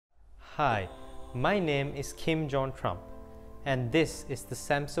Hi, my name is Kim Jong Trump and this is the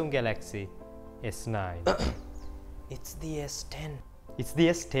Samsung Galaxy S9. It's the S10. It's the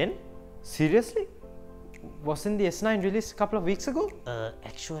S10? Seriously? Wasn't the S9 released a couple of weeks ago?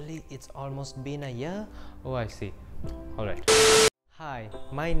 Actually, it's almost been a year. Oh, I see. Alright. Hi,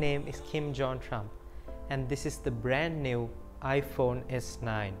 my name is Kim Jong Trump and this is the brand new iPhone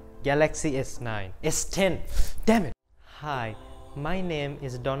S9, Galaxy S9, S10. Damn it! Hi, my name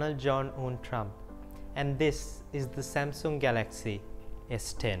is Donald John Un Trump and this is the Samsung Galaxy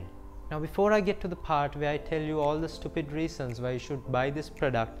S10. Now before I get to the part where I tell you all the stupid reasons why you should buy this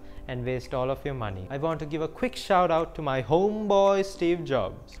product and waste all of your money, I want to give a quick shout out to my homeboy Steve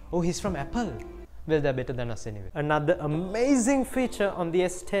Jobs. Oh, he's from Apple. Well, they're better than us anyway. Another amazing feature on the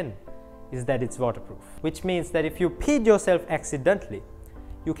S10 is that it's waterproof, which means that if you peed yourself accidentally,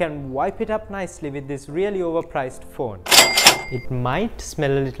 you can wipe it up nicely with this really overpriced phone. It might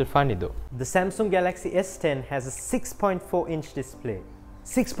smell a little funny though. The Samsung Galaxy S10 has a 6.4-inch display.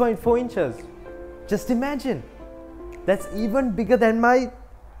 6.4 inches! Just imagine! That's even bigger than my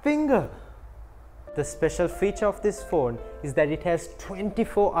finger! The special feature of this phone is that it has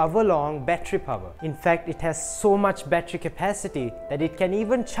 24-hour-long battery power. In fact, it has so much battery capacity that it can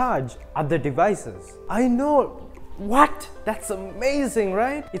even charge other devices. I know! What? That's amazing,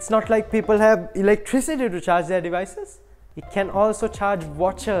 right? It's not like people have electricity to charge their devices. It can also charge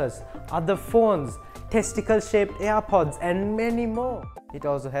watches, other phones, testicle-shaped AirPods and many more. It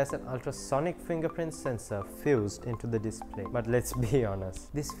also has an ultrasonic fingerprint sensor fused into the display. But let's be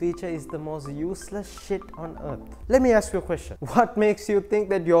honest, this feature is the most useless shit on earth. Let me ask you a question. What makes you think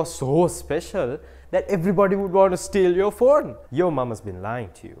that you're so special that everybody would want to steal your phone? Your mama's been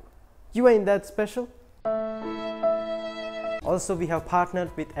lying to you. You ain't that special. Also, we have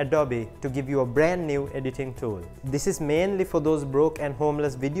partnered with Adobe to give you a brand new editing tool. This is mainly for those broke and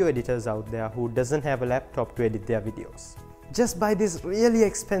homeless video editors out there who doesn't have a laptop to edit their videos. Just buy this really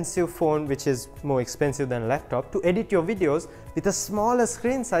expensive phone, which is more expensive than a laptop, to edit your videos with a smaller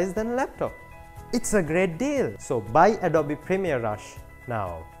screen size than a laptop. It's a great deal. So buy Adobe Premiere Rush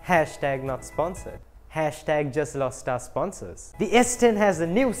now. Hashtag not sponsored. Hashtag just lost our sponsors. The S10 has a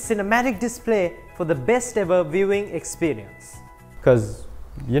new cinematic display for the best ever viewing experience. Because,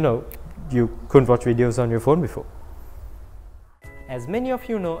 you know, you couldn't watch videos on your phone before. As many of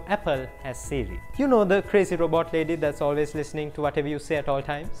you know, Apple has Siri. You know, the crazy robot lady that's always listening to whatever you say at all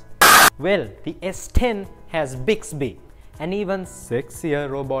times? Well, the S10 has Bixby, an even sexier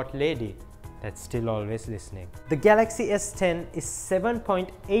robot lady that's still always listening. The Galaxy S10 is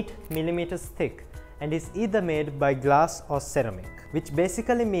 7.8mm thick and is either made by glass or ceramic, which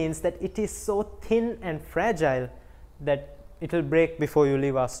basically means that it is so thin and fragile that it'll break before you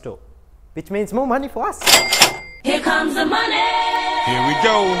leave our store, which means more money for us. Here comes the money! Here we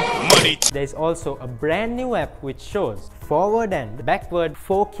go, money! There's also a brand new app which shows forward and backward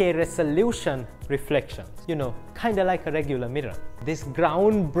 4K resolution reflections. You know, kinda like a regular mirror. This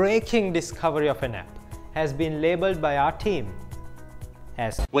groundbreaking discovery of an app has been labeled by our team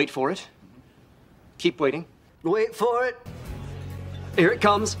as Wait for it. Keep waiting. Wait for it. Here it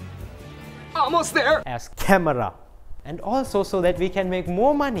comes. Almost there. as camera. And also so that we can make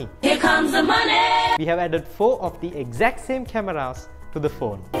more money. Here comes the money! We have added 4 of the exact same cameras to the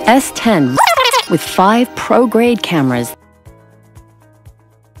phone. S10 with 5 pro-grade cameras.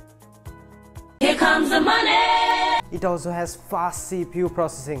 Here comes the money! It also has fast CPU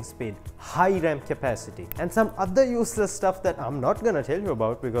processing speed, high RAM capacity, and some other useless stuff that I'm not gonna tell you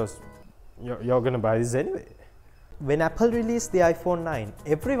about because you're gonna buy this anyway. When Apple released the iPhone 9,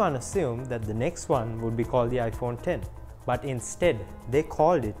 everyone assumed that the next one would be called the iPhone 10. But instead, they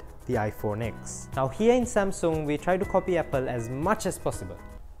called it the iPhone X. Now here in Samsung, we try to copy Apple as much as possible,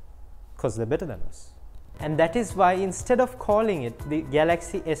 because they're better than us. And that is why instead of calling it the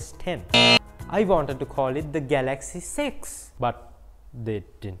Galaxy S10, I wanted to call it the Galaxy 6, but they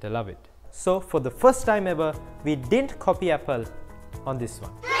didn't allow it. So for the first time ever, we didn't copy Apple on this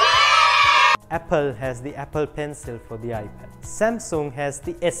one. Apple has the Apple Pencil for the iPad. Samsung has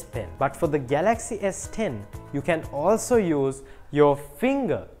the S Pen. But for the Galaxy S10, you can also use your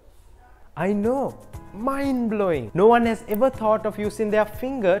finger. I know, mind-blowing. No one has ever thought of using their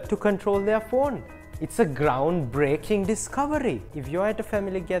finger to control their phone. It's a groundbreaking discovery. If you're at a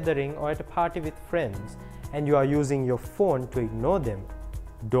family gathering or at a party with friends and you are using your phone to ignore them,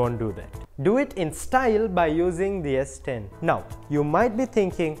 don't do that. Do it in style by using the S10. Now, you might be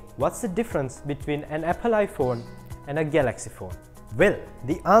thinking, what's the difference between an Apple iPhone and a Galaxy phone? Well,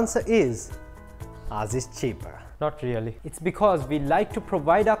 the answer is, ours is cheaper. Not really. It's because we like to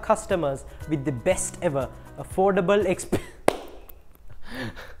provide our customers with the best ever affordable experience.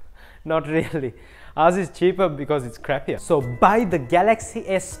 Not really. Ours is cheaper because it's crappier. So buy the Galaxy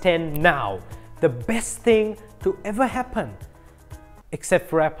S10 now. The best thing to ever happen. Except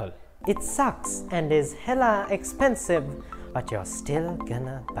for Apple. It sucks and is hella expensive, but you're still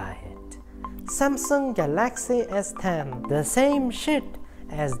gonna buy it. Samsung Galaxy S10. The same shit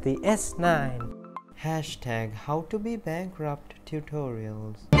as the S9. Hashtag how to be bankrupt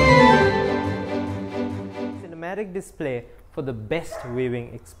tutorials. Cinematic display for the best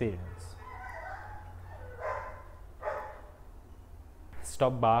viewing experience.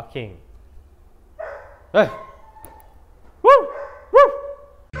 Stop barking. Hey. Woo! Woo!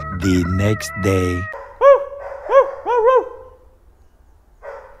 The next day. Woo! Woo! Woo! Woo!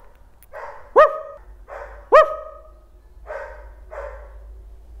 Woo! Woo!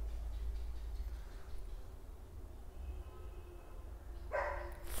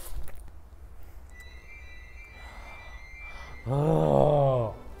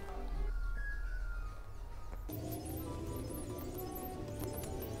 Oh.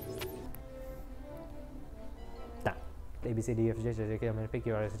 A, B, C, D, F, G, H, I, J, K, L, M, N, P,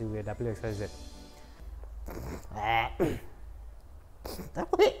 Q, R, S, T, U, V, W, X, Y, Z.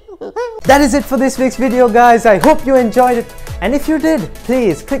 That is it for this week's video, guys. I hope you enjoyed it, and if you did,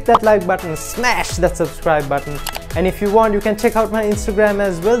 please click that like button, smash that subscribe button, and if you want, you can check out my Instagram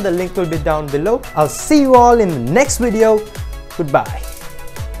as well. The link will be down below. I'll see you all in the next video. Goodbye.